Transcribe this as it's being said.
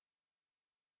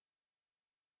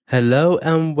Hello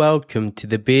and welcome to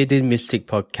the Bearded Mystic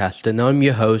Podcast, and I'm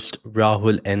your host,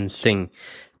 Rahul N. Singh.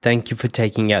 Thank you for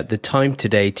taking out the time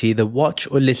today to either watch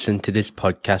or listen to this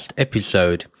podcast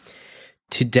episode.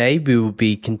 Today we will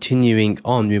be continuing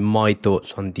on with my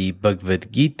thoughts on the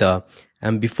Bhagavad Gita,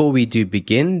 and before we do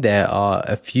begin, there are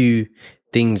a few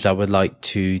things I would like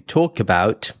to talk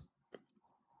about.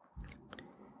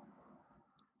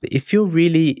 If you're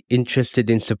really interested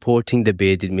in supporting the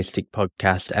Bearded Mystic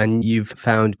podcast and you've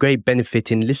found great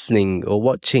benefit in listening or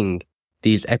watching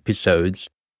these episodes,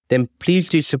 then please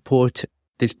do support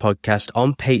this podcast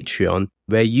on Patreon,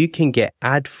 where you can get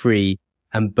ad-free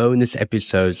and bonus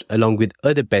episodes along with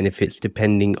other benefits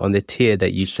depending on the tier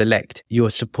that you select. Your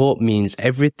support means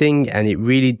everything, and it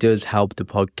really does help the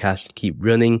podcast keep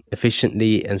running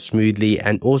efficiently and smoothly,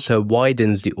 and also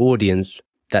widens the audience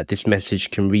that this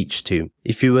message can reach to.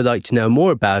 If you would like to know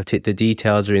more about it, the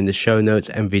details are in the show notes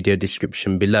and video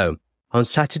description below. On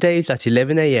Saturdays at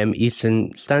 11 a.m.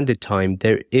 Eastern Standard Time,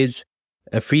 there is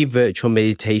a free virtual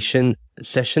meditation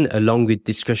session along with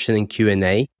discussion and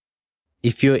Q&A.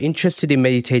 If you're interested in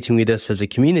meditating with us as a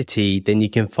community, then you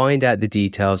can find out the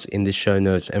details in the show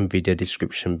notes and video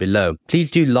description below.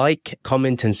 Please do like,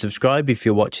 comment and subscribe if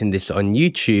you're watching this on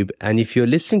YouTube. And if you're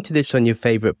listening to this on your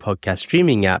favorite podcast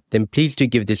streaming app, then please do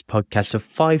give this podcast a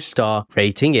 5-star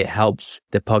rating. It helps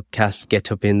the podcast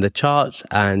get up in the charts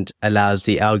and allows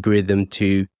the algorithm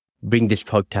to bring this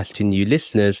podcast to new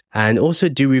listeners. And also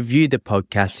do review the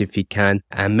podcast if you can,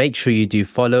 and make sure you do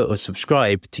follow or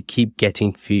subscribe to keep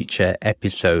getting future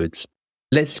episodes.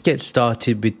 Let's get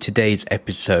started with today's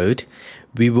episode.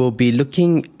 We will be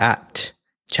looking at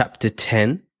chapter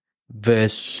 10,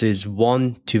 verses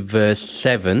 1 to verse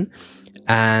 7.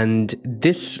 And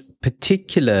this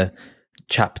particular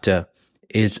chapter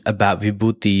is about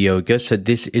Vibhuti Yoga. So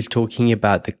this is talking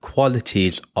about the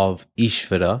qualities of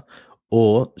Ishvara,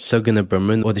 or Saguna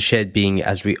Brahman, or the shared being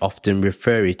as we often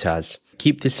refer it as.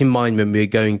 Keep this in mind when we're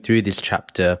going through this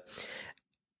chapter.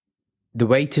 The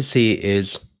way to see it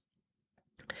is,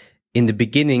 in the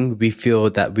beginning, we feel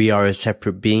that we are a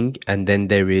separate being, and then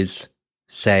there is,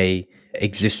 say,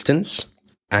 existence.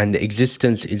 And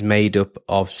existence is made up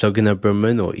of Saguna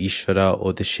Brahman, or Ishvara,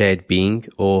 or the shared being,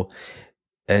 or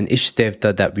an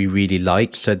Ishtevta that we really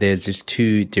like. So there's these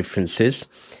two differences.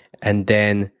 And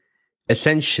then,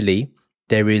 essentially,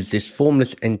 there is this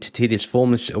formless entity, this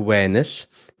formless awareness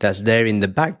that's there in the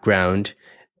background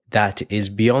that is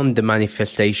beyond the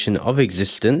manifestation of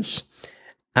existence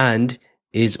and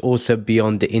is also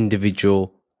beyond the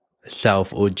individual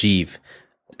self or jiv.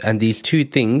 And these two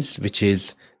things, which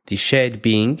is the shared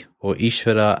being or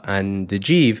Ishvara and the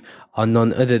jiv, are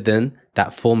none other than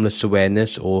that formless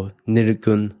awareness or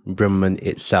Nirgun Brahman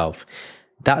itself.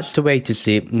 That's the way to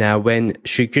see it. Now, when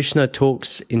Sri Krishna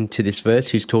talks into this verse,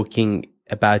 he's talking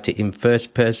about it in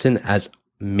first person as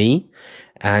me,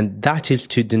 and that is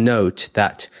to denote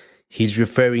that he's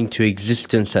referring to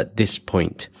existence at this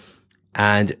point.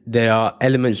 And there are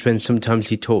elements when sometimes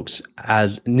he talks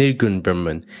as Nirgun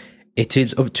Brahman. It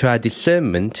is up to our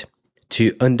discernment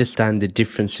to understand the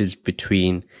differences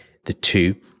between the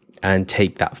two and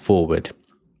take that forward.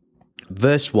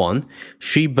 Verse 1,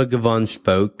 Sri Bhagavan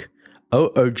spoke,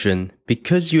 "O Arjun,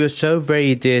 because you are so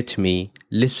very dear to me,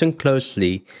 listen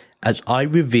closely as I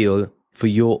reveal for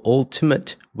your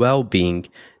ultimate well-being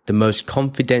the most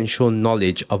confidential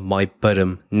knowledge of my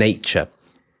Param nature."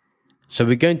 So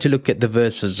we're going to look at the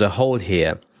verse as a whole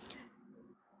here.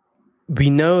 We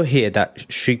know here that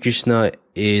Sri Krishna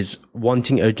is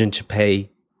wanting Arjun to pay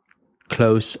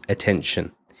close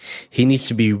attention. He needs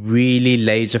to be really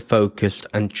laser focused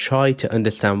and try to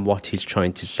understand what he's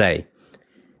trying to say.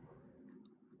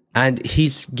 And he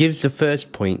gives the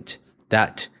first point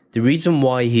that the reason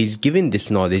why he's giving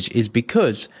this knowledge is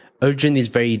because Arjun is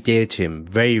very dear to him,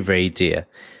 very, very dear.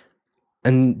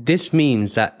 And this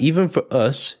means that even for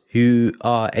us who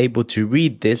are able to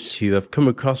read this, who have come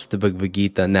across the Bhagavad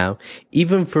Gita now,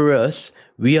 even for us,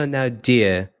 we are now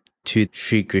dear to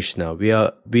Sri Krishna. We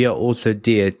are also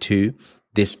dear to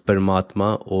this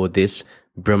Paramatma, or this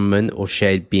Brahman or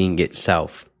shared being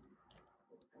itself.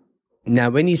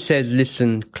 Now, when he says,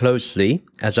 listen closely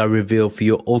as I reveal for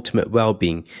your ultimate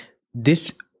well-being,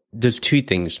 this does two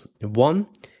things. One,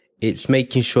 it's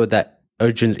making sure that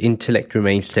Arjun's intellect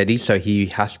remains steady, so he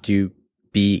has to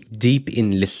be deep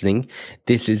in listening.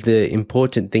 This is the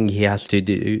important thing he has to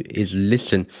do, is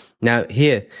listen. Now,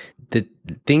 here, the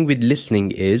thing with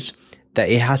listening is that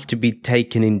it has to be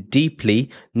taken in deeply,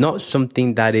 not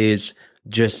something that is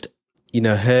just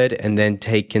heard and then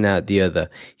taken out the other.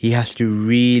 He has to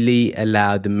really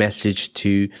allow the message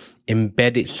to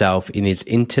embed itself in his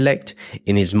intellect,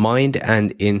 in his mind,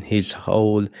 and in his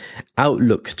whole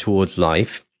outlook towards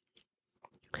life.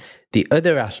 The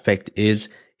other aspect is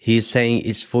he is saying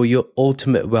it's for your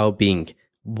ultimate well-being.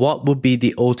 What will be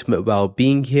the ultimate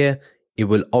well-being here? It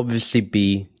will obviously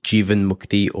be Jivan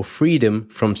Mukti, or freedom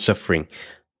from suffering.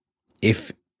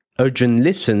 If Arjun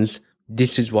listens,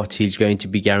 this is what he's going to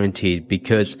be guaranteed,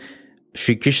 because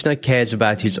Sri Krishna cares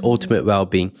about his ultimate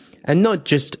well-being, and not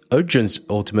just Arjun's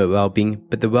ultimate well-being,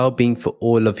 but the well-being for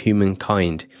all of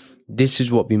humankind. This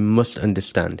is what we must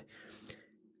understand.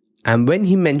 And when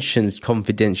he mentions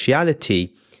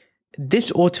confidentiality,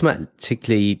 this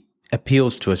automatically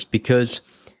appeals to us, because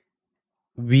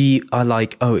we are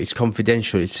like, oh, it's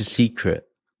confidential, it's a secret.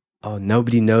 Oh,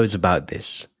 nobody knows about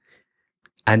this.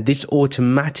 And this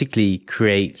automatically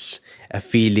creates a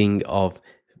feeling of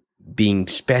being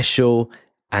special,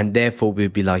 and therefore we'll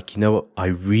be like, you know what, I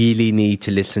really need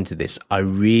to listen to this. I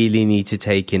really need to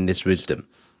take in this wisdom.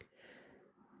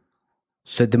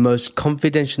 So the most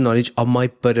confidential knowledge of my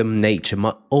Param nature,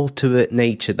 my ultimate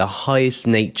nature, the highest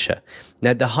nature.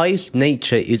 Now the highest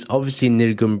nature is obviously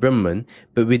Nirgun Brahman,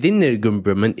 but within Nirgun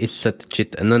Brahman is Sat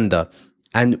Chit Ananda.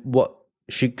 And what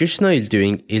Sri Krishna is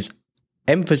doing is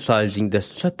emphasizing the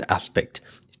Sat aspect.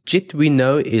 Chit, we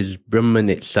know, is Brahman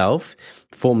itself,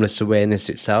 formless awareness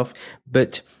itself,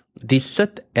 but the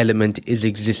Sat element is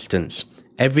existence.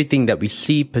 Everything that we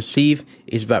see, perceive,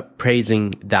 is about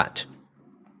praising that.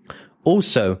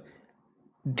 Also,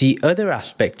 the other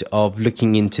aspect of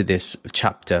looking into this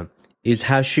chapter is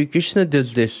how Sri Krishna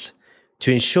does this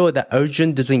to ensure that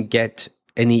Arjun doesn't get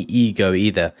any ego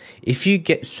either. If you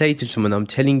say to someone, I'm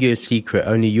telling you a secret,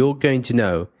 only you're going to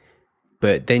know,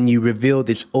 but then you reveal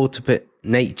this ultimate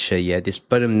nature, this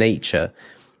Param nature,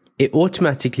 it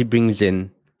automatically brings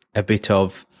in a bit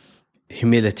of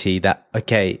humility that,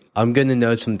 okay, I'm going to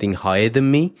know something higher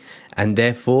than me, and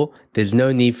therefore there's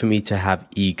no need for me to have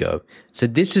ego. So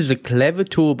this is a clever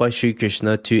tool by Sri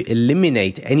Krishna to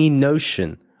eliminate any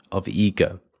notion of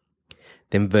ego.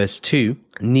 Then verse 2,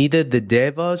 neither the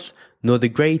Devas nor the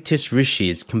greatest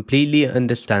rishis completely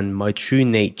understand my true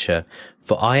nature,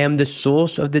 for I am the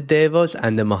source of the Devas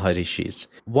and the Maharishis.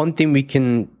 One thing we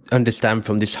can understand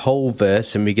from this whole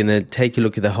verse, and we're going to take a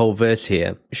look at the whole verse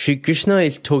here, Sri Krishna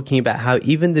is talking about how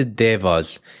even the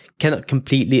Devas cannot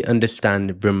completely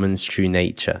understand Brahman's true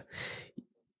nature.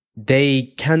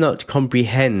 They cannot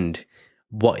comprehend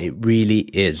what it really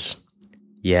is.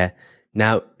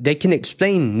 Now, they can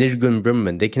explain Nirgun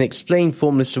Brahman, they can explain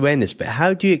formless awareness, but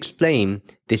how do you explain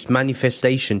this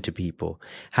manifestation to people?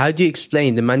 How do you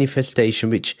explain the manifestation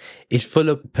which is full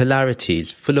of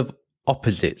polarities, full of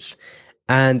opposites,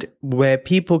 and where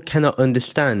people cannot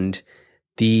understand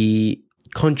the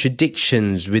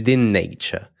contradictions within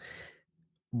nature?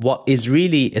 What is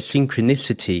really a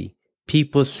synchronicity,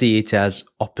 people see it as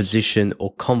opposition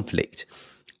or conflict.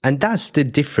 And that's the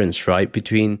difference, right,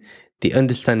 between the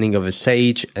understanding of a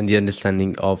sage and the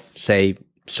understanding of, say,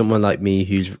 someone like me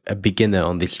who's a beginner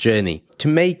on this journey. To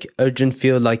make Arjun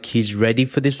feel like he's ready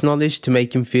for this knowledge, to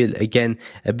make him feel, again,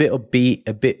 a bit upbeat,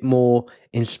 a bit more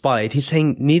inspired, he's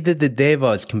saying, neither the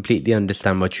Devas completely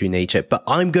understand my true nature, but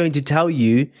I'm going to tell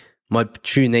you my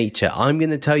true nature. I'm going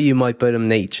to tell you my Param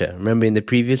nature. Remember in the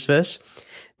previous verse?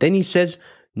 Then he says,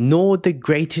 nor the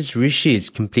greatest rishis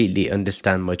completely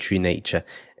understand my true nature.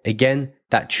 Again,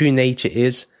 that true nature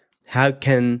is, how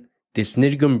can this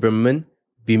Nirgun Brahman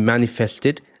be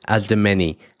manifested as the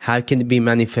many? How can it be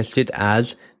manifested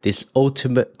as this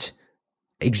ultimate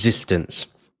existence,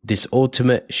 this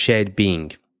ultimate shared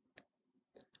being?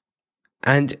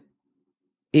 And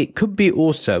it could be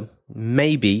also,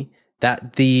 maybe,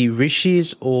 that the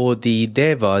rishis or the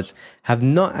devas have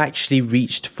not actually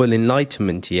reached full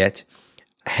enlightenment yet.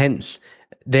 Hence,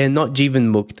 they're not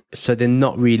Jivan Mukt, so they're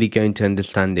not really going to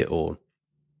understand it all.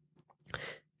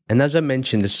 And as I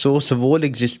mentioned, the source of all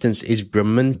existence is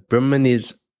Brahman. Brahman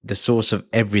is the source of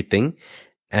everything.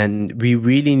 And we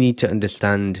really need to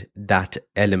understand that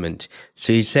element.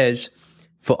 So he says,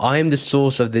 for I am the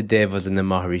source of the Devas and the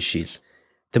Maharishis.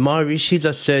 The Maharishis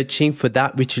are searching for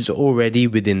that which is already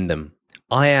within them.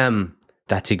 I am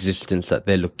that existence that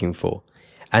they're looking for.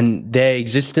 And their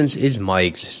existence is my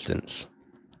existence.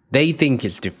 They think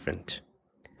it's different.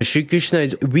 Sri Krishna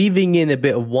is weaving in a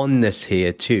bit of oneness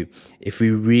here too, if we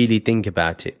really think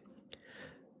about it.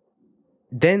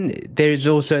 Then there is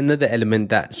also another element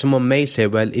that someone may say,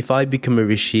 well, if I become a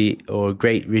rishi or a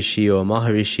great rishi or a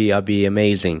maharishi, I'll be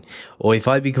amazing. Or if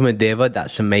I become a deva,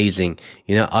 that's amazing.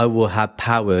 You know, I will have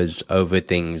powers over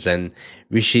things, and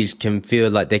rishis can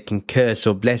feel like they can curse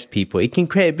or bless people. It can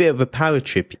create a bit of a power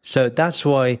trip. So that's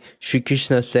why Sri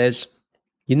Krishna says,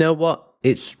 you know what?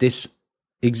 it's this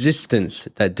existence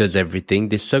that does everything,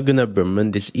 this Saguna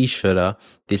Brahman, this Ishvara,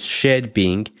 this shared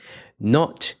being,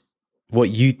 not what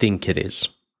you think it is.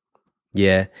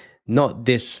 Yeah, not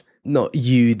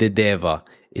you, the Deva.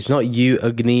 It's not you,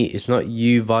 Agni. It's not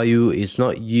you, Vayu. It's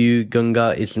not you,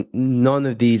 Ganga. It's none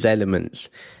of these elements.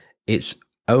 It's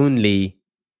only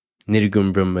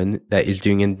Nirgun Brahman that is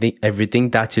doing everything.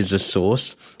 That is the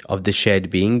source of the shared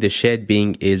being. The shared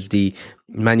being is the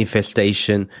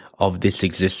manifestation of this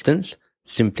existence.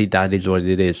 Simply that is what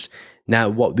it is. Now,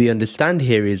 what we understand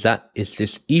here is that it's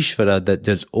this Ishvara that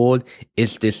does all.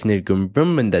 It's this Nirgun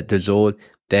Brahman that does all.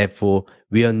 Therefore,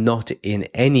 we are not in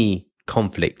any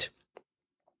conflict.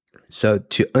 So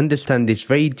to understand this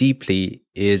very deeply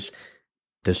is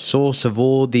the source of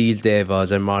all these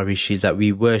Devas and Maharishis that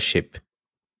we worship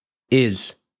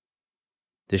is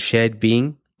the shared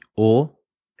being, or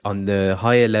on the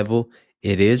higher level,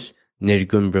 it is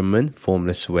Nirgun Brahman,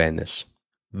 formless awareness.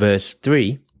 Verse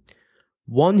 3,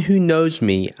 one who knows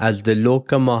me as the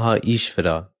Loka Maha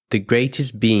Ishvara, the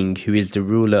greatest being who is the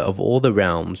ruler of all the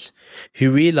realms,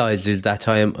 who realizes that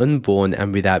I am unborn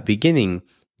and without beginning,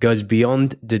 goes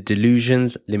beyond the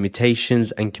delusions,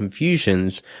 limitations, and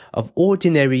confusions of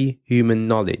ordinary human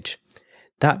knowledge.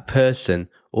 That person,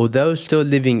 although still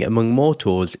living among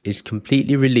mortals, is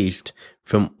completely released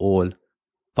from all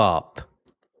paap.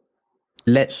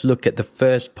 Let's look at the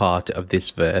first part of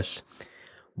this verse.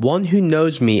 One who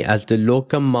knows me as the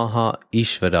Loka Maha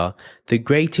Ishvara, the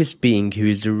greatest being who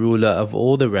is the ruler of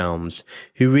all the realms,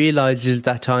 who realizes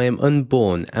that I am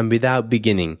unborn and without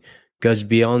beginning, goes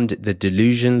beyond the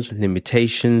delusions,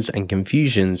 limitations, and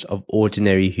confusions of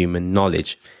ordinary human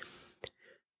knowledge.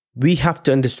 We have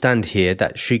to understand here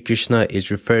that Sri Krishna is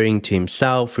referring to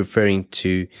himself, referring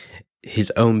to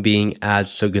his own being as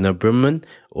Saguna Brahman,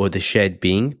 or the shared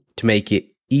being, to make it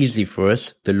easy for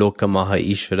us, the Loka Maha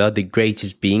Ishvara, the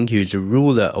greatest being who is a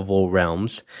ruler of all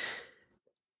realms.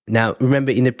 Now,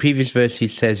 remember in the previous verse, he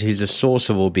says he's the source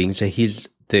of all beings, so he's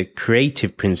the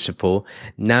creative principle.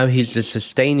 Now he's the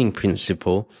sustaining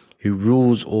principle who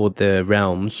rules all the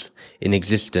realms in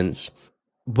existence.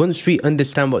 Once we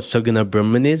understand what Saguna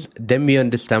Brahman is, then we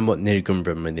understand what Nirgun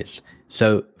Brahman is.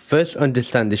 So first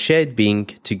understand the shared being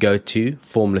to go to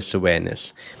formless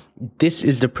awareness. This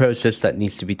is the process that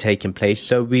needs to be taking place.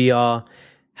 So we are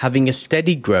having a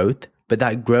steady growth, but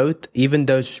that growth, even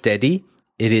though steady,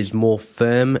 it is more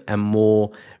firm and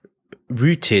more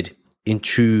rooted in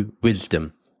true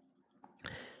wisdom.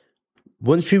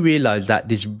 Once we realize that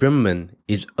this Brahman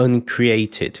is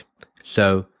uncreated,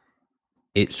 so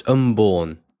it's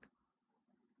unborn,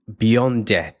 beyond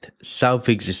death,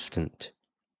 self-existent,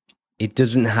 it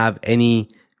doesn't have any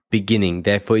beginning,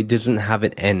 therefore it doesn't have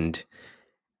an end.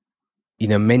 You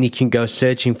know, many can go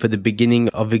searching for the beginning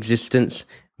of existence,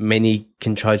 many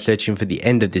can try searching for the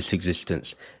end of this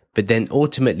existence, but then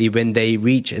ultimately when they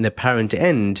reach an apparent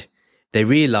end, they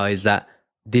realize that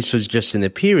this was just an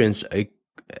appearance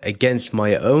against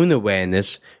my own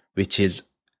awareness, which is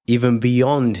even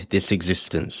beyond this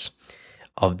existence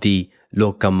of the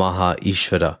Loka Maha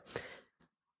Ishvara.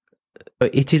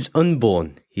 It is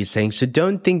unborn, he's saying. So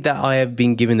don't think that I have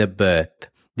been given a birth.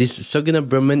 This Saguna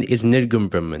Brahman is Nirgun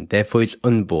Brahman, therefore it's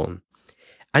unborn.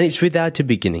 And it's without a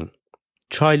beginning.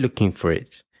 Try looking for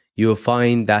it. You will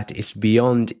find that it's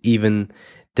beyond even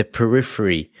the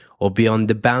periphery or beyond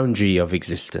the boundary of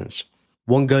existence.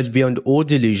 One goes beyond all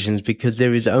delusions because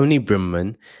there is only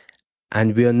Brahman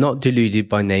and we are not deluded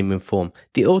by name and form.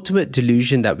 The ultimate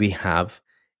delusion that we have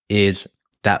is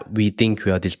that we think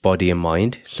we are this body and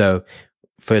mind. So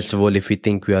first of all, if we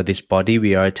think we are this body,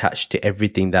 we are attached to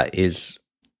everything that is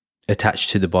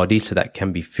attached to the body. So that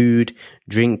can be food,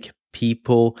 drink,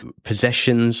 people,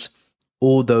 possessions,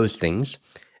 all those things.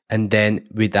 And then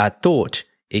with that thought,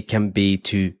 it can be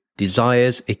to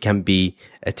desires, it can be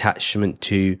attachment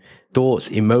to thoughts,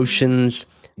 emotions.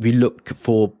 We look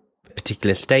for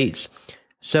particular states.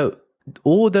 So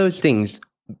all those things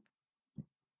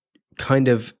kind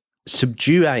of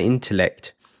subdue our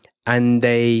intellect and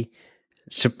they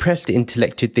suppress the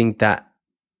intellect to think that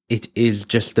it is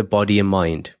just the body and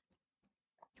mind.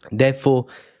 Therefore,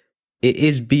 it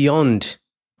is beyond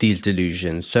these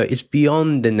delusions. So it's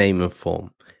beyond the name and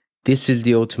form. This is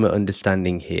the ultimate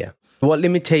understanding here. What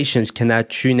limitations can our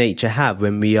true nature have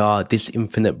when we are this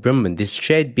infinite Brahman? This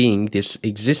shared being, this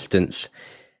existence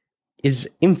is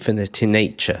infinite in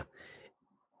nature.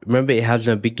 Remember, it has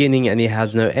no beginning and it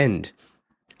has no end.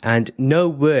 And no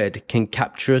word can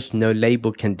capture us, no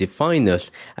label can define us,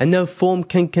 and no form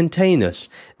can contain us.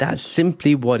 That's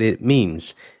simply what it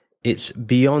means. It's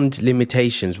beyond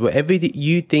limitations. Whatever that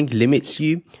you think limits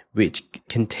you, which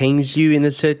contains you in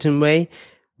a certain way,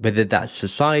 whether that's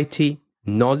society,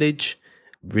 knowledge,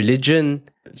 religion,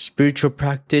 spiritual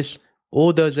practice,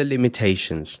 all those are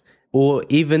limitations, or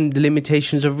even the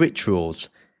limitations of rituals.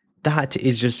 That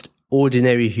is just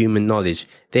ordinary human knowledge.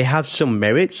 They have some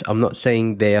merits. I'm not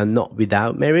saying they are not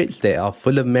without merits. They are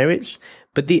full of merits.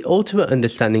 But the ultimate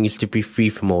understanding is to be free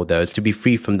from all those, to be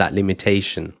free from that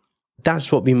limitation.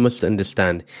 That's what we must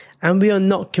understand. And we are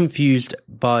not confused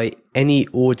by any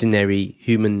ordinary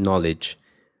human knowledge.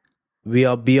 We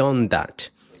are beyond that.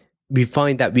 We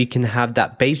find that we can have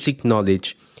that basic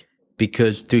knowledge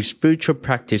because through spiritual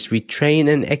practice, we train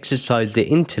and exercise the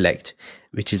intellect,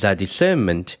 which is our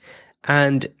discernment,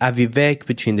 and our vivek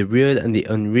between the real and the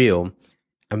unreal.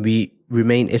 And we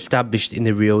remain established in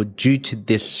the real due to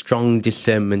this strong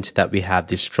discernment that we have,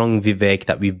 this strong vivek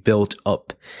that we've built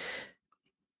up.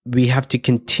 We have to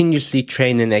continuously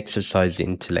train and exercise the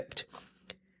intellect.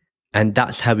 And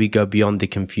that's how we go beyond the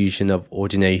confusion of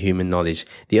ordinary human knowledge.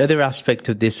 The other aspect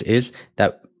of this is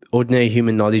that ordinary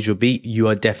human knowledge will be, you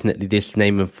are definitely this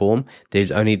name and form.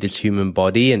 There's only this human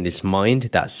body and this mind.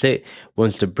 That's it.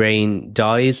 Once the brain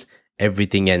dies,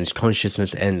 everything ends.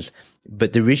 Consciousness ends.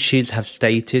 But the rishis have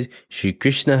stated, Sri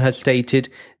Krishna has stated,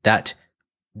 that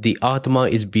the Atma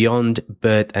is beyond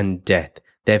birth and death.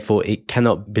 Therefore, it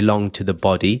cannot belong to the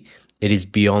body. It is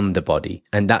beyond the body.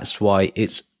 And that's why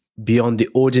it's beyond the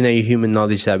ordinary human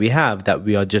knowledge that we have, that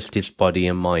we are just this body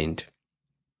and mind.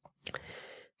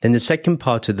 Then the second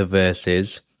part of the verse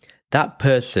is, that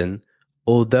person,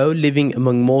 although living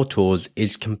among mortals,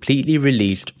 is completely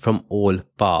released from all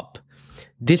pap.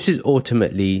 This is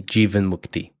ultimately Jivan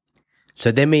Mukti.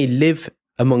 So they may live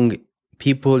among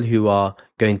people who are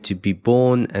going to be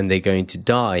born and they're going to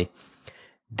die.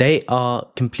 They are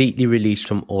completely released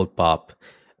from all pap.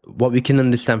 What we can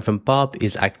understand from pap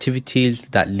is activities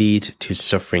that lead to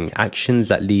suffering, actions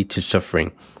that lead to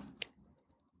suffering.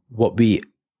 What we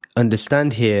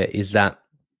understand here is that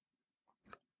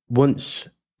once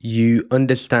you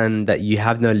understand that you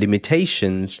have no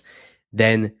limitations,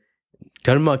 then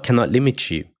karma cannot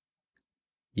limit you.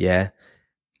 Yeah.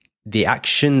 The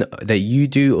action that you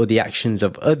do or the actions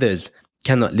of others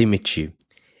cannot limit you.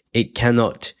 It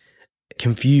cannot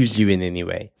confuse you in any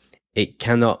way. It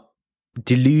cannot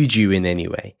delude you in any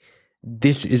way.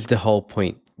 This is the whole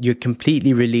point. You're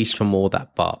completely released from all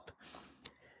that pap.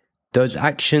 Those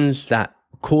actions that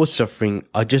cause suffering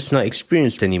are just not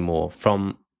experienced anymore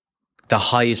from the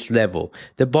highest level.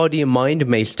 The body and mind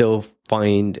may still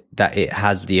find that it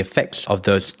has the effects of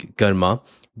those karma,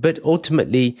 but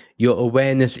ultimately your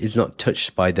awareness is not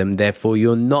touched by them. Therefore,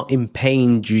 you're not in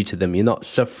pain due to them. You're not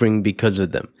suffering because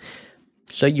of them.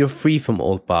 So you're free from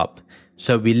all pap.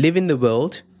 So we live in the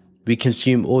world, we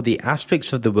consume all the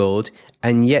aspects of the world,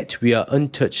 and yet we are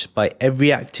untouched by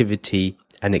every activity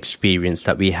and experience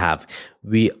that we have.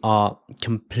 We are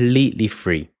completely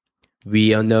free.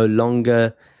 We are no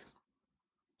longer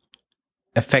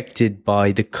affected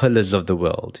by the colors of the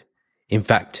world. In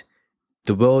fact,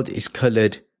 the world is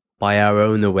colored by our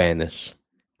own awareness.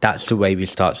 That's the way we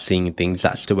start seeing things.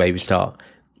 That's the way we start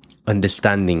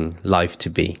understanding life to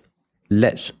be.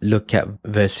 Let's look at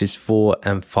verses 4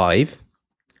 and 5.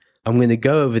 I'm going to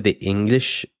go over the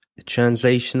English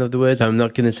translation of the words. I'm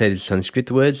not going to say the Sanskrit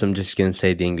words. I'm just going to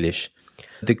say the English.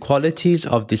 The qualities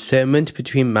of discernment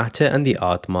between matter and the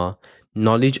Atma,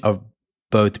 knowledge of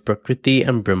both Prakriti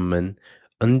and Brahman,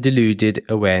 undiluted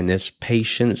awareness,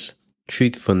 patience,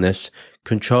 truthfulness,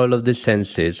 control of the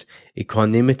senses,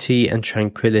 equanimity and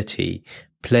tranquility,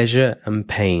 pleasure and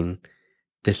pain,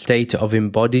 the state of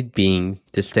embodied being,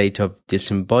 the state of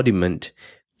disembodiment,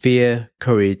 fear,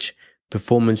 courage,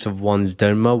 performance of one's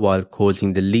dharma while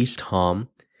causing the least harm,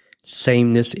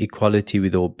 sameness, equality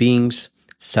with all beings,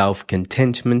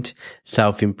 self-contentment,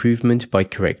 self-improvement by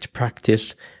correct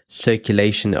practice,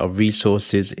 circulation of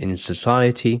resources in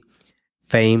society,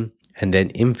 fame, and then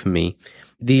infamy.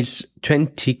 These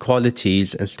 20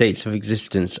 qualities and states of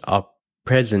existence are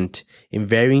present in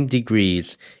varying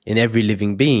degrees in every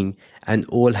living being, and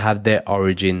all have their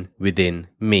origin within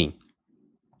me.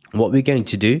 What we're going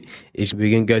to do is we're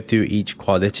going to go through each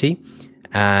quality,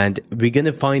 and we're going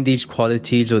to find these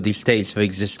qualities or these states of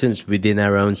existence within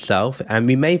our own self. And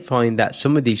we may find that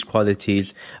some of these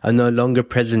qualities are no longer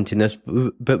present in us,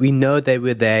 but we know they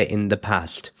were there in the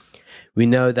past. We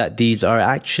know that these are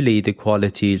actually the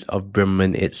qualities of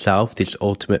Brahman itself, this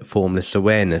ultimate formless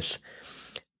awareness.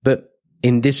 But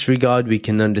in this regard, we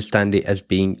can understand it as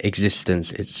being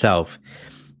existence itself.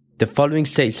 The following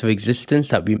states of existence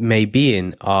that we may be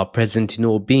in are present in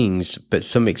all beings, but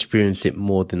some experience it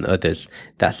more than others.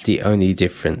 That's the only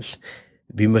difference.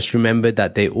 We must remember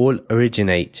that they all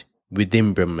originate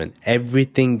within Brahman.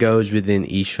 Everything goes within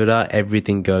Ishvara,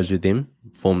 everything goes within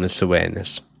formless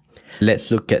awareness.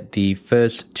 Let's look at the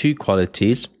first two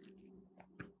qualities.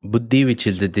 Buddhi, which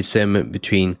is the discernment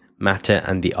between matter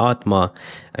and the Atma,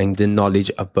 and the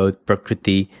knowledge of both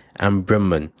Prakriti and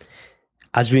Brahman.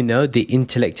 As we know, the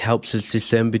intellect helps us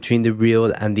discern between the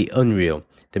real and the unreal,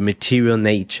 the material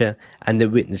nature and the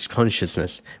witness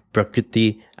consciousness,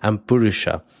 Prakriti and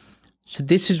Purusha. So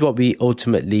this is what we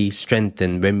ultimately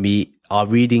strengthen when we are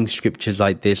reading scriptures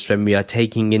like this, when we are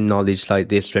taking in knowledge like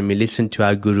this, when we listen to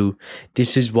our Guru.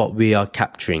 This is what we are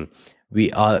capturing.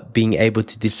 We are being able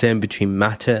to discern between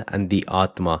matter and the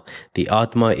Atma. The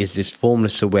Atma is this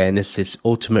formless awareness, this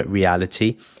ultimate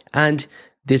reality, and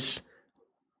this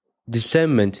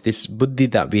discernment, this buddhi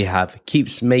that we have,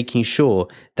 keeps making sure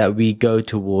that we go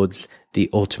towards the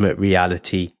ultimate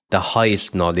reality, the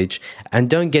highest knowledge, and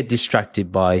don't get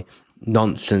distracted by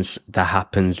nonsense that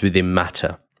happens within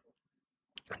matter.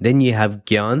 Then you have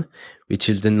Gyan, which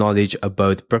is the knowledge of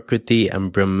both Prakriti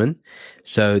and Brahman.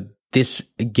 So this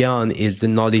Gyan is the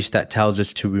knowledge that tells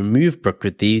us to remove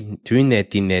Prakriti through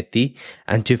Neti,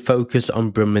 and to focus on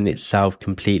Brahman itself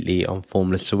completely, on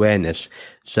formless awareness.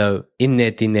 So in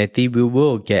Neti, we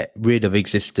will get rid of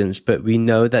existence, but we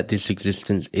know that this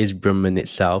existence is Brahman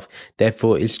itself.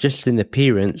 Therefore, it's just an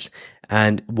appearance,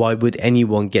 and why would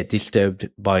anyone get disturbed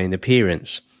by an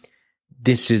appearance?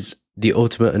 This is the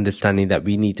ultimate understanding that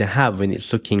we need to have when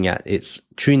it's looking at its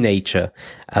true nature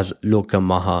as Loka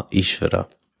Maha Ishvara.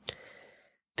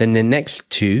 Then the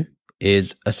next two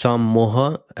is Asam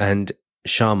Moha and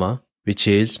Shama, which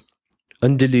is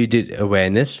undiluted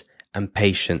awareness and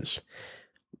patience.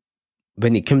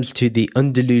 When it comes to the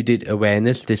undiluted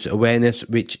awareness, this awareness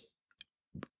which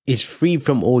is free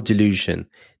from all delusion,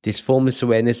 this formless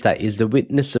awareness that is the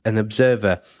witness and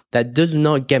observer, that does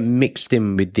not get mixed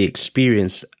in with the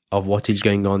experience of what is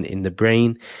going on in the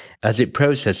brain as it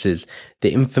processes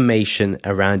the information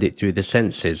around it through the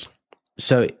senses.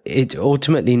 So it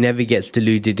ultimately never gets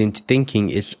deluded into thinking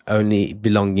it's only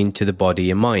belonging to the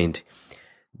body and mind.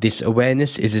 This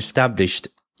awareness is established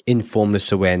in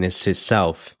formless awareness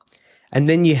itself. And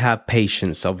then you have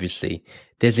patience, obviously.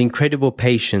 There's incredible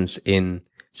patience in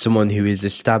someone who is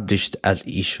established as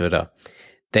Ishvara.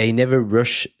 They never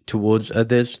rush towards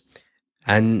others,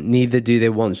 and neither do they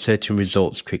want certain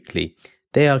results quickly.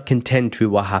 They are content with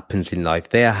what happens in life.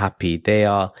 They are happy. They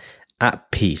are at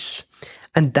peace.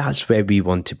 And that's where we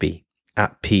want to be,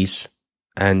 at peace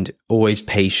and always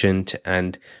patient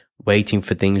and waiting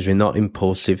for things. We're not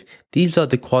impulsive. These are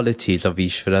the qualities of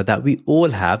Ishvara that we all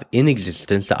have in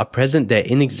existence, that are present there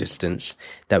in existence,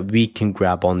 that we can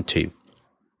grab onto.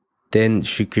 Then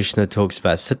Sri Krishna talks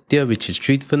about Satya, which is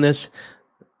truthfulness,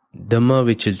 Dhamma,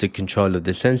 which is the control of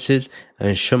the senses,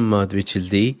 and Shamma, which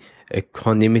is the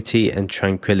equanimity and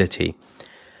tranquility.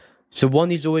 So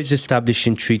one is always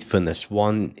establishing truthfulness.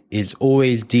 One is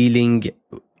always dealing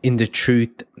in the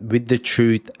truth, with the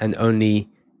truth, and only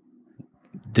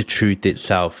the truth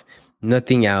itself.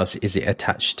 Nothing else is it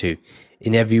attached to.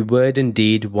 In every word and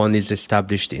deed, one is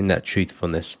established in that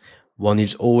truthfulness. One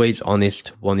is always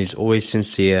honest. One is always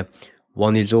sincere.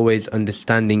 One is always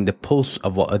understanding the pulse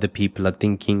of what other people are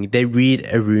thinking. They read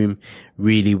a room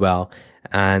really well,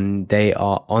 and they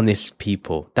are honest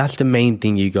people. That's the main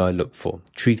thing you gotta look for,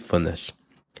 truthfulness.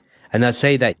 And I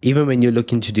say that even when you're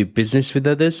looking to do business with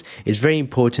others, it's very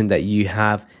important that you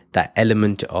have that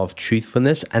element of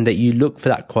truthfulness and that you look for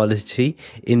that quality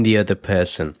in the other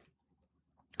person.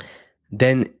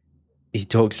 Then he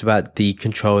talks about the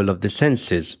control of the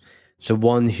senses. So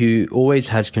one who always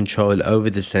has control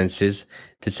over the senses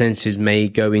may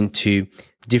go into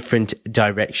different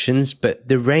directions, but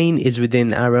the rein is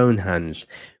within our own hands.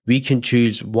 We can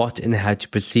choose what and how to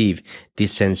perceive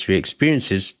these sensory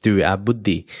experiences through our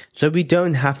buddhi. So we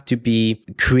don't have to be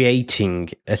creating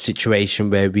a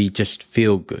situation where we just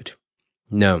feel good.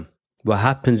 No. What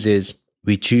happens is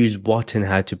we choose what and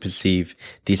how to perceive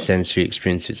these sensory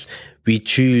experiences. We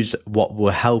choose what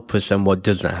will help us and what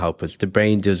doesn't help us. The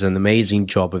brain does an amazing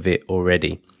job of it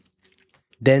already.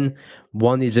 Then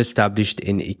one is established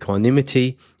in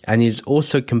equanimity and is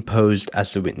also composed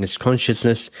as the witness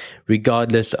consciousness,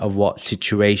 regardless of what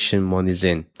situation one is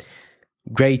in.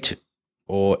 Great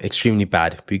or extremely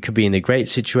bad. We could be in a great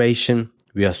situation,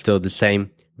 we are still the same.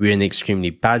 We're in an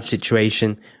extremely bad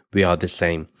situation, we are the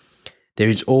same. There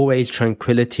is always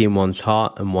tranquility in one's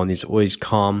heart, and one is always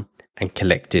calm and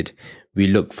collected. We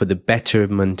look for the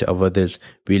betterment of others.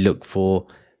 We look for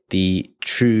the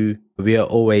true. We are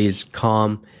always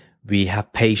calm. We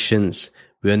have patience.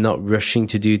 We are not rushing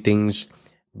to do things.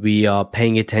 We are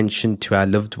paying attention to our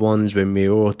loved ones when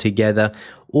we're all together.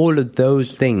 All of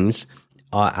those things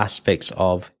are aspects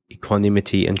of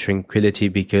equanimity and tranquility,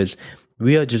 because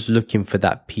we are just looking for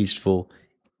that peaceful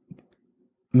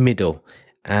middle,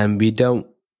 and we don't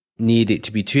need it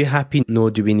to be too happy,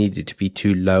 nor do we need it to be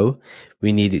too low.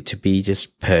 We need it to be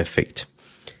just perfect.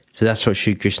 So that's what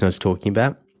Sri Krishna is talking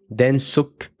about. Then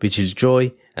sukh, which is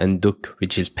joy, and dukh,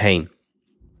 which is pain.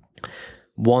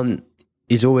 One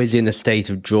is always in a state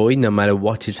of joy no matter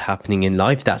what is happening in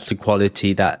life. That's the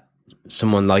quality that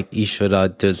someone like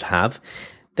Ishvara does have.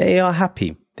 They are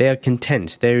happy. They are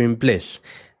content. They're in bliss.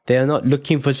 They are not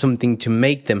looking for something to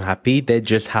make them happy. They're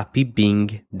just happy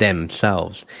being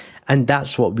themselves. And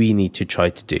that's what we need to try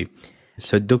to do.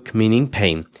 So dukh meaning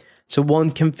pain. So one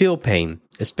can feel pain,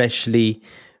 especially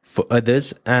for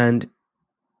others. And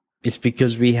it's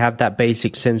because we have that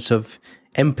basic sense of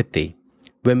empathy.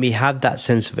 When we have that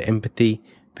sense of empathy,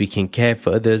 we can care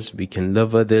for others. We can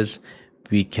love others.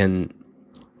 We can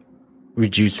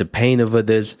reduce the pain of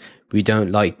others. We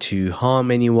don't like to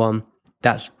harm anyone.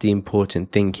 That's the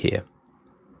important thing here.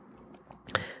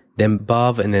 Then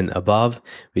bhav, and then above,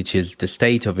 which is the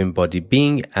state of embodied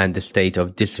being and the state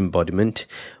of disembodiment.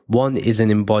 One is an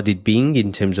embodied being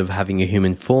in terms of having a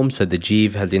human form, so the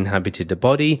jeev has inhabited the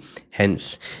body,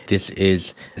 hence this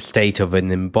is a state of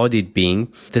an embodied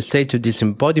being. The state of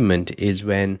disembodiment is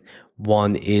when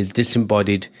one is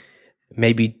disembodied,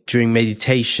 maybe during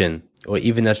meditation, or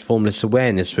even as formless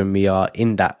awareness. When we are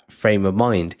in that frame of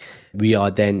mind, we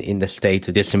are then in the state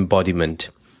of disembodiment.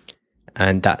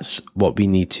 And that's what we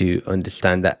need to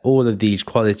understand, that all of these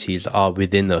qualities are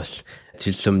within us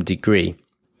to some degree.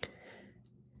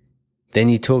 Then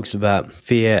he talks about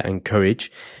fear and courage.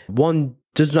 One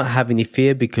does not have any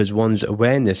fear because one's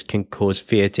awareness can cause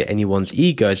fear to anyone's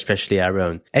ego, especially our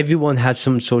own. Everyone has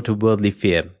some sort of worldly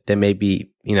fear. There may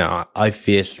be, I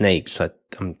fear snakes.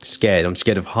 I'm scared. I'm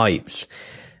scared of heights.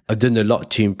 I've done a lot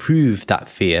to improve that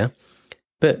fear,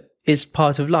 but it's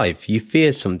part of life. You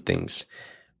fear some things.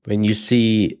 When you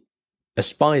see a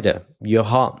spider, your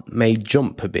heart may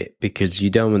jump a bit because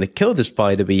you don't want to kill the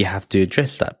spider, but you have to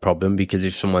address that problem, because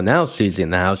if someone else is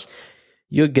in the house,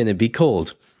 you're going to be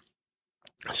called.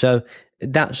 So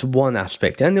that's one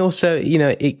aspect. And also,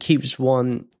 it keeps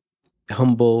one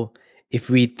humble. If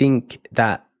we think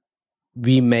that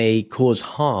we may cause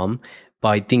harm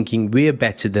by thinking we're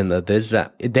better than others,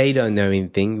 that they don't know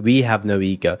anything, we have no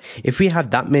ego. If we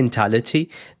have that mentality,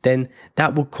 then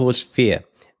that will cause fear,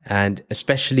 and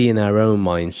especially in our own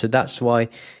minds. So that's why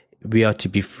we are to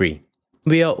be free.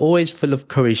 We are always full of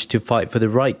courage to fight for the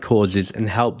right causes and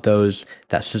help those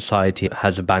that society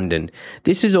has abandoned.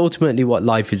 This is ultimately what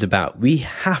life is about. We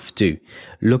have to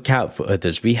look out for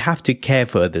others. We have to care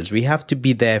for others. We have to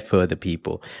be there for other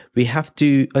people. We have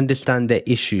to understand their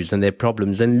issues and their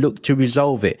problems and look to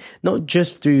resolve it, not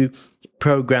just through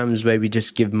programs where we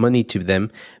just give money to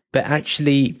them, but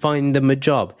actually find them a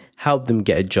job, help them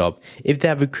get a job. If they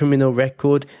have a criminal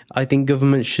record, I think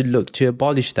government should look to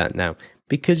abolish that now.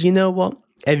 Because you know what?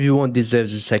 Everyone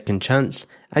deserves a second chance,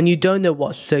 and you don't know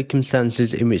what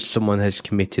circumstances in which someone has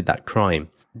committed that crime.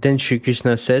 Then Sri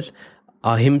Krishna says,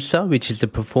 ahimsa, which is the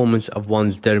performance of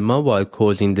one's dharma while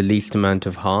causing the least amount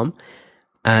of harm,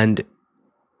 and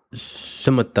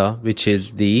samatha, which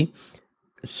is the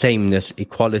sameness,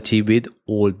 equality with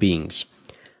all beings.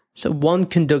 So one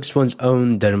conducts one's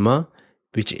own dharma,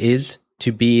 which is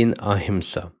to be in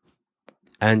ahimsa.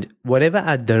 And whatever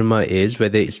our dharma is,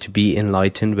 whether it's to be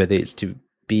enlightened, whether it's to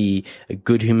be a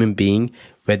good human being,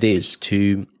 whether it's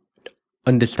to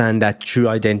understand that true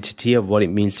identity of what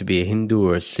it means to be a Hindu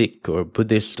or a Sikh or a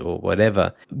Buddhist or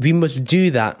whatever, we must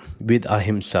do that with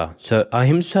ahimsa. So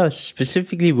ahimsa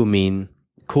specifically will mean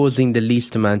causing the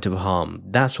least amount of harm.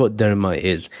 That's what dharma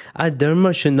is. Our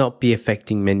dharma should not be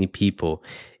affecting many people.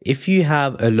 If you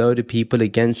have a load of people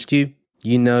against you,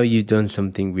 you know you've done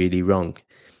something really wrong.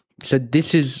 So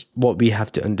this is what we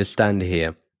have to understand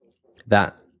here,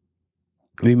 that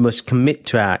we must commit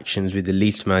to our actions with the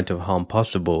least amount of harm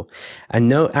possible, and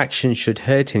no action should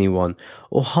hurt anyone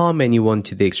or harm anyone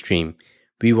to the extreme.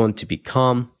 We want to be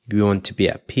calm, we want to be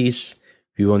at peace,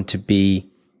 we want to be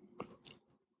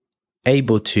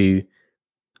able to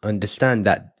understand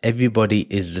that everybody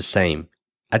is the same.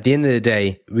 At the end of the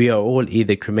day, we are all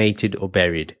either cremated or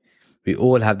buried. We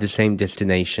all have the same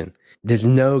destination. There's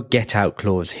no get out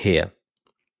clause here.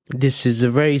 This is a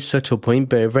very subtle point,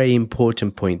 but a very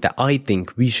important point that I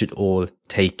think we should all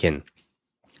take in.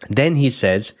 Then he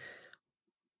says,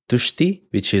 tushti,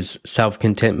 which is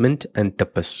self-contentment, and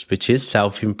tapas, which is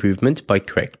self-improvement by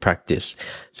correct practice.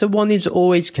 So one is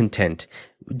always content.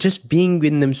 just being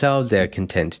within themselves, they are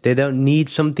content. They don't need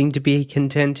something to be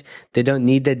content. They don't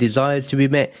need their desires to be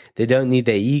met. They don't need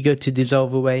their ego to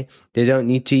dissolve away. They don't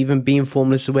need to even be in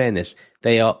formless awareness.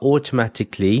 They are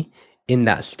automatically in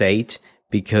that state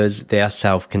because they are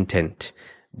self-content.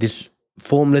 This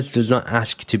formless does not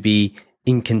ask to be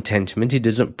in contentment. It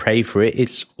doesn't pray for it.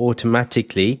 It's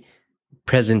automatically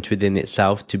present within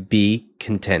itself to be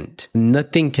content.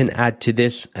 Nothing can add to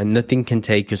this, and nothing can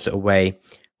take us away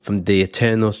from the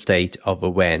eternal state of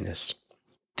awareness.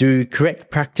 Through correct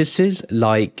practices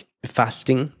like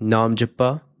fasting, Nam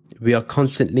Japa, we are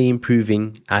constantly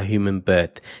improving our human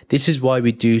birth. This is why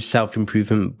we do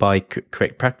self-improvement by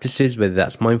correct practices, whether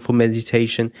that's mindful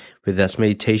meditation, whether that's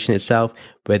meditation itself,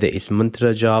 whether it's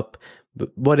mantra jap,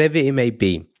 whatever it may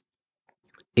be.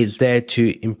 It's there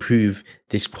to improve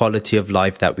this quality of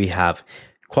life that we have.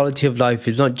 Quality of life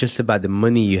is not just about the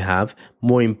money you have.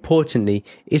 More importantly,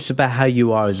 it's about how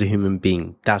you are as a human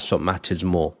being. That's what matters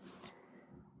more.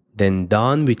 Then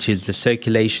Dan, which is the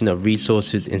circulation of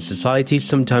resources in society.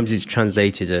 Sometimes it's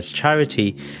translated as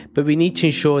charity, but we need to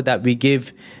ensure that we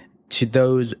give to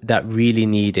those that really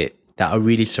need it, that are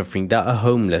really suffering, that are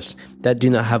homeless, that do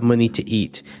not have money to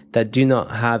eat, that do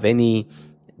not have any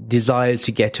desires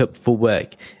to get up for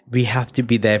work. We have to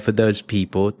be there for those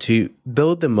people to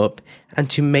build them up and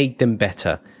to make them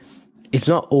better. It's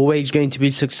not always going to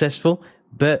be successful,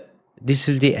 but this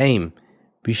is the aim.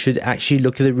 We should actually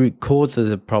look at the root cause of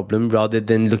the problem rather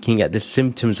than looking at the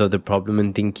symptoms of the problem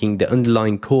and thinking the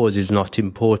underlying cause is not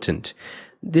important.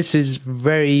 This is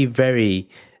very, very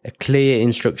a clear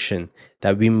instruction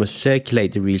that we must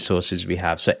circulate the resources we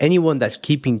have. So anyone that's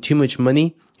keeping too much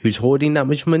money, who's hoarding that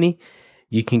much money,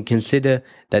 you can consider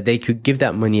that they could give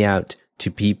that money out to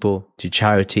people, to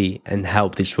charity, and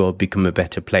help this world become a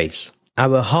better place.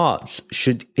 Our hearts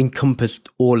should encompass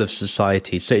all of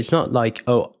society. So it's not like,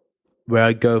 oh, where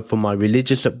I go for my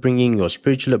religious upbringing or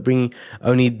spiritual upbringing,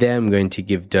 only them going to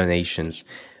give donations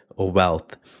or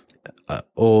wealth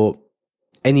or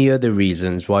any other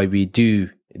reasons why we do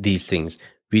these things.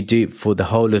 We do it for the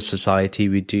whole of society.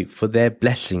 We do it for their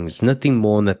blessings, nothing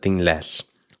more, nothing less.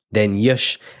 Then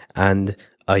Yash and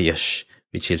Ayash,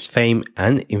 which is fame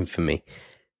and infamy.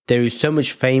 There is so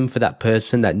much fame for that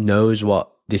person that knows what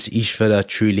this Ishvara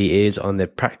truly is on the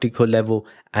practical level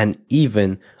and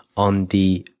even on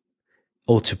the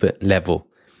ultimate level.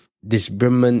 This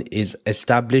Brahman is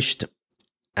established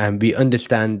and we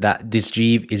understand that this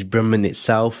Jeev is Brahman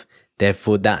itself.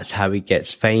 Therefore, that's how it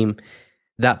gets fame.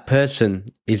 That person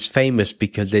is famous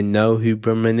because they know who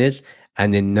Brahman is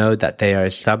and they know that they are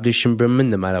established in Brahman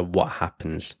no matter what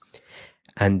happens.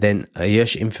 And then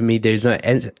Yash, infamy, there is no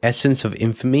essence of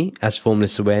infamy as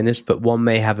formless awareness, but one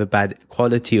may have a bad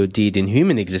quality or deed in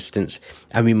human existence,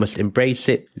 and we must embrace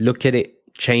it, look at it,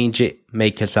 change it,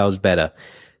 make ourselves better.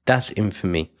 That's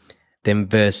infamy. Then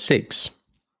verse 6.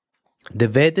 The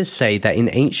Vedas say that in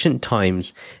ancient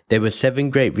times there were 7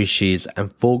 great rishis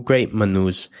and 4 great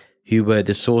manus who were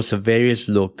the source of various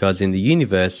lokas in the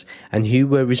universe and who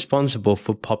were responsible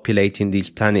for populating these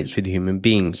planets with human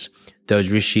beings. Those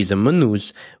rishis and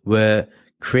manus were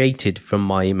created from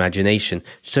my imagination.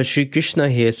 So Sri Krishna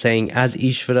here saying, as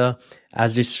Ishvara,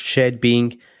 as this shared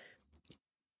being,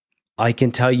 I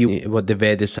can tell you what the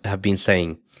Vedas have been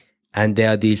saying. And there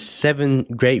are these 7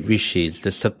 great rishis, the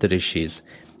Saptarishis,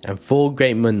 and 4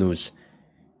 great manus,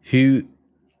 who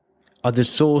are the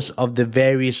source of the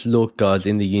various lokas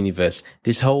in the universe.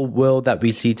 This whole world that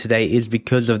we see today is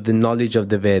because of the knowledge of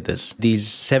the Vedas. These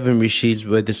 7 rishis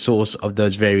were the source of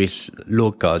those various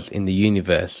lokas in the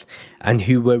universe and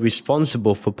who were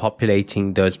responsible for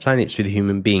populating those planets with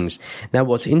human beings. Now,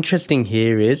 what's interesting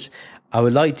here is, I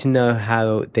would like to know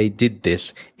how they did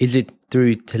this. Is it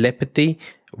through telepathy?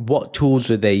 What tools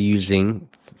were they using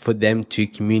for them to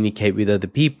communicate with other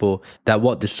people that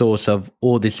what the source of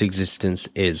all this existence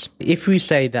is? If we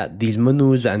say that these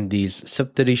manus and these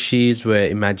saptarishis were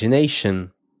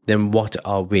imagination, then what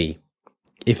are we,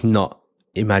 if not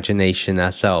imagination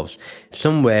ourselves?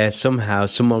 Somewhere, somehow,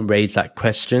 someone raised that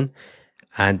question,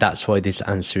 and that's why this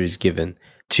answer is given.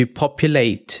 To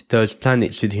populate those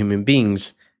planets with human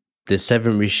beings, the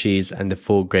 7 rishis and the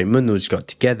 4 great manus got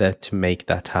together to make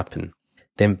that happen.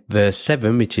 Then verse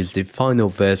 7, which is the final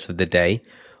verse of the day,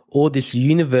 all this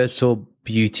universal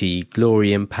beauty,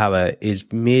 glory and power is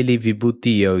merely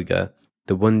Vibhuti Yoga,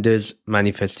 the wonders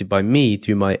manifested by me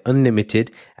through my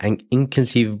unlimited and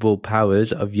inconceivable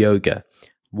powers of yoga.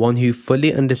 One who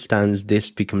fully understands this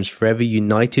becomes forever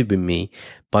united with me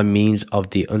by means of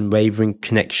the unwavering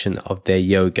connection of their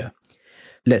yoga.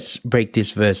 Let's break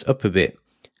this verse up a bit.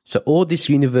 So all this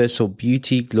universal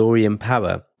beauty, glory and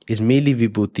power is merely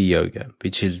Vibhuti Yoga,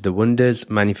 which is the wonders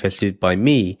manifested by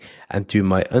me and through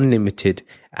my unlimited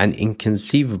and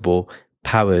inconceivable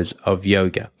powers of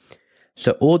yoga.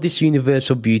 So all this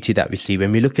universal beauty that we see,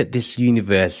 when we look at this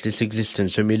universe, this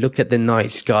existence, when we look at the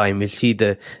night sky and we see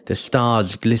the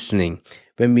stars glistening,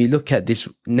 when we look at this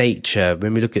nature,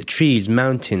 when we look at trees,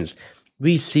 mountains,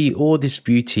 we see all this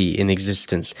beauty in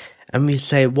existence and we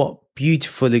say, what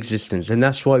beautiful existence. And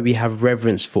that's why we have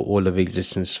reverence for all of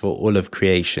existence, for all of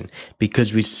creation,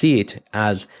 because we see it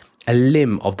as a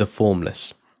limb of the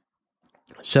formless.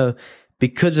 So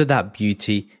because of that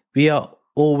beauty, we are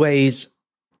always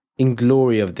in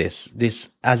glory of this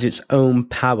as its own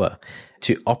power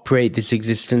to operate this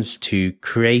existence, to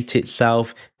create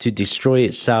itself, to destroy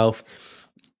itself.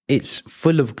 It's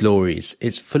full of glories.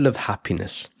 It's full of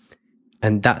happiness.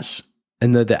 And that's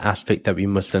another aspect that we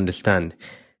must understand,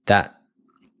 that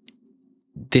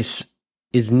this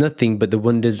is nothing but the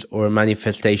wonders or a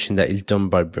manifestation that is done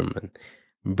by Brahman.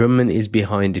 Brahman is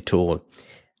behind it all.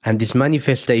 And this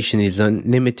manifestation is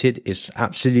unlimited, it's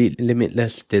absolutely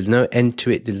limitless, there's no end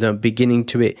to it, there's no beginning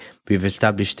to it. We've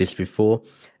established this before.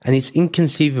 And it's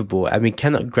inconceivable, and we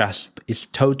cannot grasp its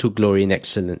total glory and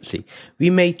excellency.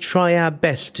 We may try our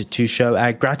best to show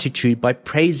our gratitude by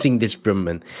praising this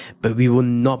Brahman, but we will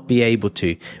not be able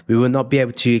to. We will not be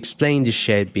able to explain this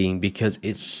shared being because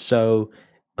it's so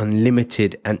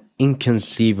unlimited and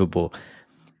inconceivable.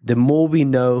 The more we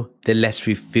know, the less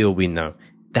we feel we know.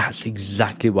 That's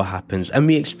exactly what happens. And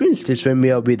we experience this when we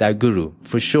are with our guru,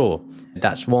 for sure.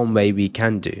 That's one way we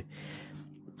can do.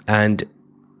 And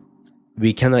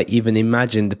we cannot even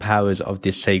imagine the powers of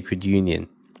this sacred union.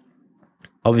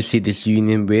 Obviously, this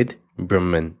union with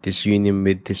Brahman, this union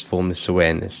with this formless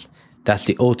awareness, that's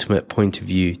the ultimate point of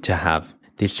view to have.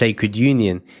 This sacred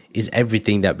union is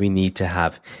everything that we need to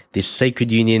have. This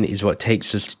sacred union is what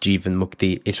takes us to Jivan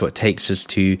Mukti. It's what takes us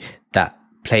to that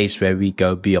place where we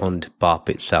go beyond Bap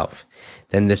itself.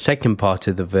 Then the second part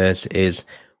of the verse is,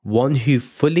 one who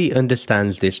fully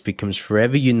understands this becomes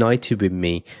forever united with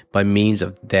me by means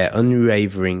of their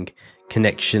unwavering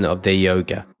connection of their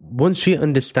yoga. Once we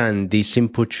understand these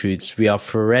simple truths, we are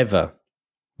forever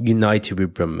united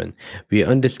with Brahman. We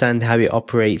understand how it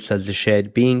operates as a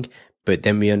shared being, but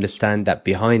then we understand that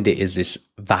behind it is this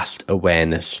vast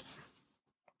awareness.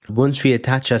 Once we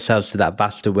attach ourselves to that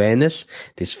vast awareness,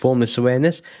 this formless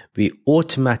awareness, we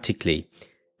automatically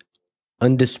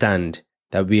understand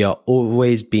that we are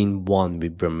always being one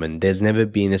with Brahman. There's never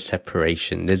been a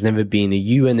separation. There's never been a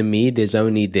you and a me. There's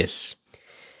only this.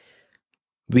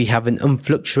 We have an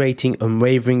unfluctuating,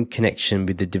 unwavering connection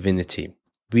with the divinity.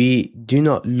 We do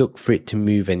not look for it to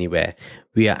move anywhere.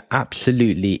 We are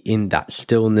absolutely in that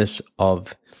stillness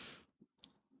of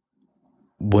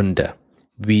wonder.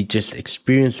 We just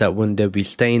experience that wonder, we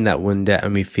stay in that wonder,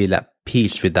 and we feel at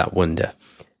peace with that wonder.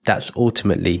 That's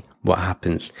ultimately what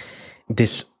happens.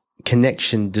 This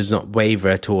connection does not waver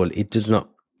at all. It does not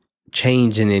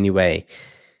change in any way.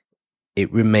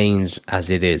 It remains as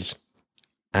it is.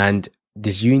 And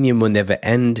this union will never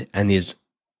end and is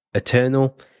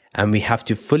eternal. And we have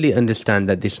to fully understand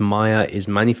that this Maya is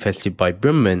manifested by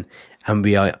Brahman, and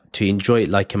we are to enjoy it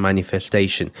like a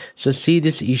manifestation. So see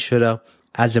this Ishvara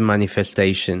as a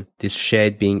manifestation, this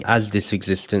shared being as this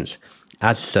existence,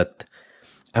 as Sat.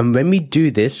 And when we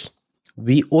do this,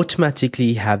 we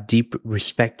automatically have deep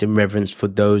respect and reverence for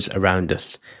those around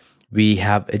us. We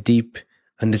have a deep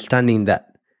understanding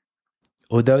that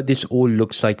although this all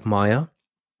looks like Maya,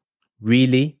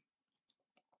 really,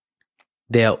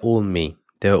 they are all me.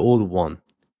 They are all one.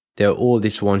 They are all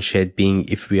this one shared being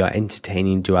if we are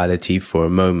entertaining duality for a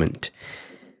moment.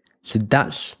 So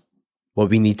that's what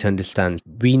we need to understand.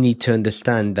 We need to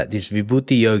understand that this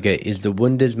Vibhuti Yoga is the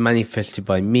wonders manifested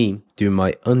by me through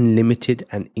my unlimited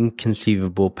and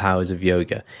inconceivable powers of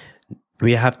yoga.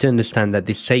 We have to understand that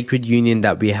this sacred union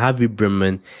that we have with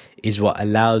Brahman is what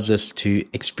allows us to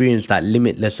experience that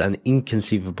limitless and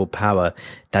inconceivable power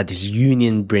that this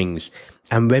union brings.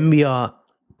 And when we are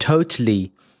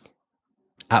totally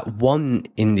at one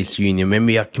in this union, when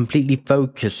we are completely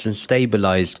focused and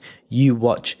stabilized, you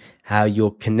watch how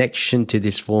your connection to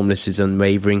this formless is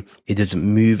unwavering. It doesn't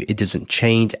move. It doesn't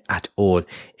change at all.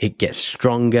 It gets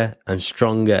stronger and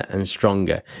stronger and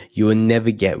stronger. You will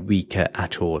never get weaker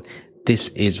at all. This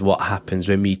is what happens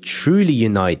when we truly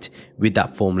unite with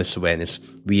that formless awareness.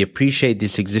 We appreciate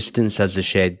this existence as a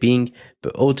shared being,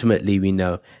 but ultimately we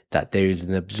know that there is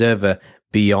an observer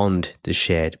beyond the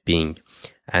shared being.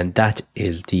 And that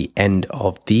is the end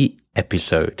of the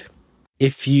episode.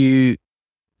 If you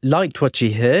liked what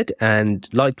you heard and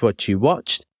liked what you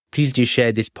watched, please do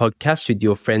share this podcast with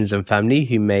your friends and family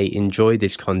who may enjoy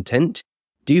this content.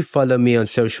 Do follow me on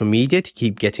social media to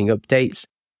keep getting updates.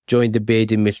 Join the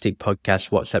Bearded Mystic Podcast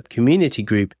WhatsApp community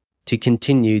group to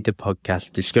continue the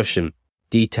podcast discussion.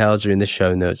 Details are in the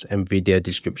show notes and video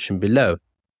description below.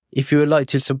 If you would like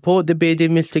to support the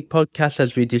Bearded Mystic Podcast,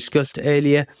 as we discussed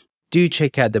earlier, do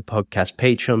check out the podcast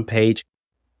Patreon page.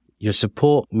 Your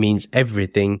support means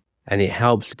everything, and it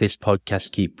helps this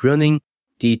podcast keep running.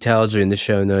 Details are in the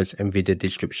show notes and video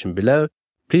description below.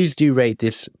 Please do rate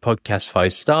this podcast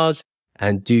 5 stars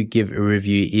and do give a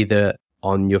review either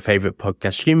on your favorite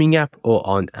podcast streaming app or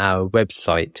on our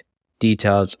website.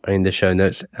 Details are in the show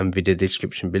notes and video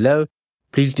description below.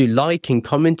 Please do like and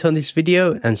comment on this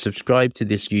video and subscribe to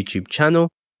this YouTube channel.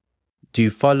 Do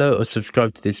follow or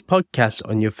subscribe to this podcast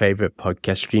on your favorite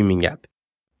podcast streaming app.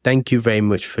 Thank you very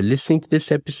much for listening to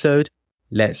this episode.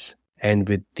 Let's end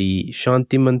with the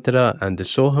Shanti mantra and the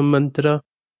Soham mantra.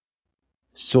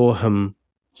 Soham,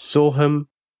 Soham,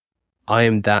 I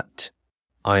am that,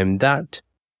 I am that.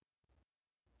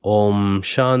 Om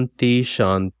Shanti,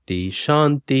 Shanti,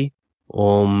 Shanti.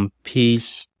 Om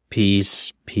Peace,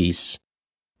 Peace, Peace.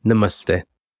 Namaste.